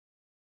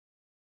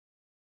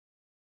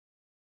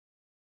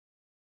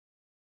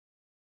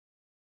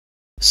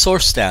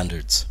Source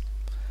standards.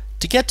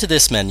 To get to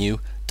this menu,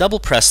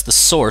 double-press the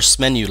Source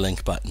menu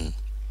link button.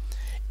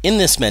 In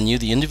this menu,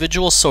 the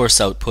individual source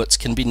outputs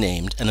can be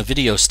named and a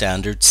video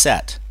standard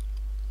set.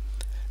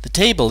 The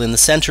table in the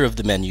center of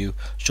the menu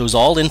shows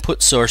all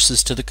input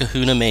sources to the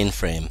Kahuna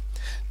mainframe,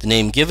 the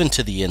name given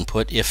to the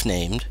input if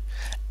named,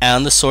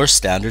 and the source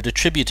standard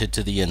attributed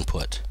to the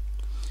input.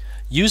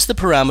 Use the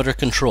parameter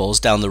controls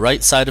down the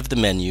right side of the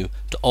menu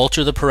to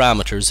alter the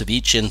parameters of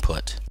each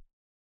input.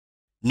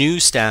 New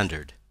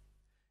standard.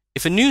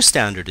 If a new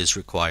standard is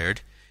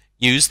required,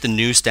 use the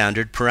New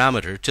Standard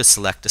parameter to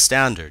select a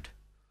standard.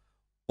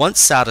 Once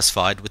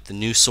satisfied with the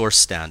new source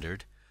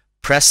standard,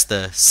 press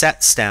the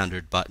Set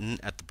Standard button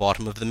at the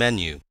bottom of the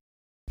menu.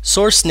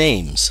 Source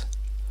names.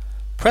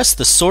 Press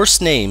the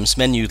Source Names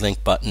menu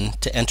link button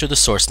to enter the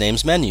Source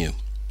Names menu.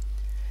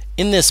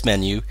 In this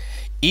menu,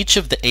 each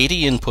of the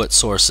 80 input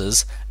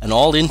sources and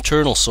all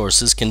internal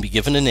sources can be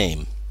given a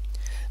name.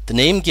 The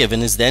name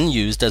given is then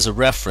used as a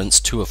reference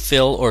to a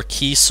fill or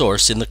key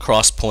source in the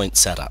cross-point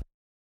setup.